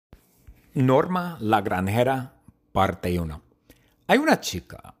Norma la granjera, parte uno. Hay una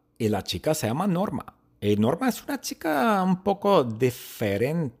chica y la chica se llama Norma. Y Norma es una chica un poco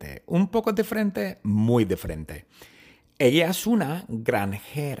diferente, muy diferente. Ella es una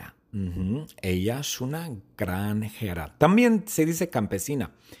granjera. Ujú. Ella es una granjera. También se dice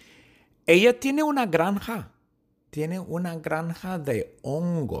campesina. Ella tiene una granja de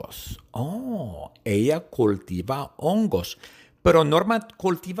hongos. Oh, ella cultiva hongos. Pero Norma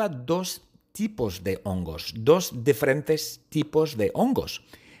cultiva dos tipos de hongos, dos diferentes tipos de hongos.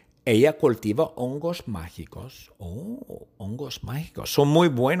 Ella cultiva hongos mágicos. Oh, hongos mágicos. Son muy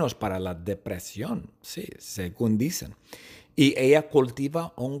buenos para la depresión, sí, según dicen. Y ella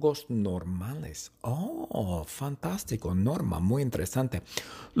cultiva hongos normales. Oh, fantástico, Norma, muy interesante.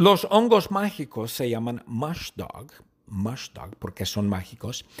 Los hongos mágicos se llaman mush dog, porque son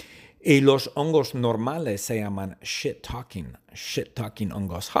mágicos. Y los hongos normales se llaman shit talking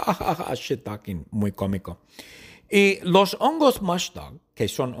hongos. Ja, ja, ja, shit talking, muy cómico. Y los hongos mush dog, que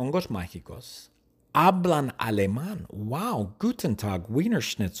son hongos mágicos, hablan alemán. Wow, Guten Tag, Wiener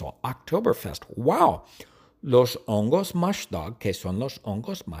Schnitzel, Oktoberfest. Wow. Los hongos mush dog, que son los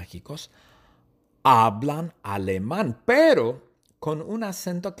hongos mágicos, hablan alemán, pero con un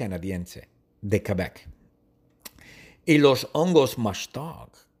acento canadiense de Quebec. Y los hongos mush dog,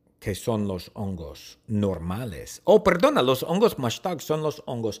 que son los hongos normales. Oh, perdona, los hongos mush dog son los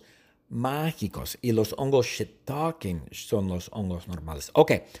hongos mágicos y los hongos shiitake son los hongos normales.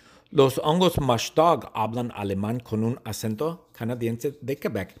 Ok, los hongos mush dog hablan alemán con un acento canadiense de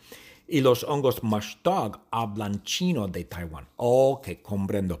Quebec y los hongos mush dog hablan chino de Taiwán. Ok,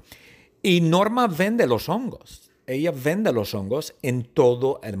 comprendo. Y Norma vende los hongos. Ella vende los hongos en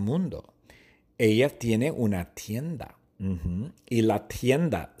todo el mundo. Ella tiene una tienda. Ujú. Y la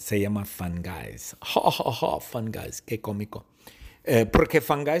tienda se llama Funguys. Ja, ja, ja, Funguys, qué cómico. ¿Por qué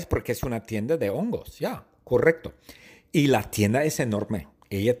Funguys? Porque es una tienda de hongos, ya, correcto. Y la tienda es enorme.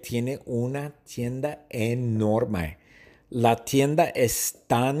 Ella tiene una tienda enorme. La tienda es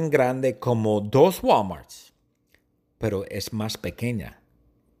tan grande como dos Walmarts, pero es más pequeña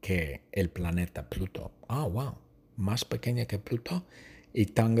que el planeta Pluto. Ah, wow. Más pequeña que Pluto y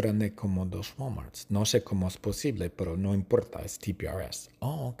tan grande como dos Walmarts. No sé cómo es posible, pero no importa, es TPRS.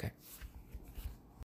 Oh, ok.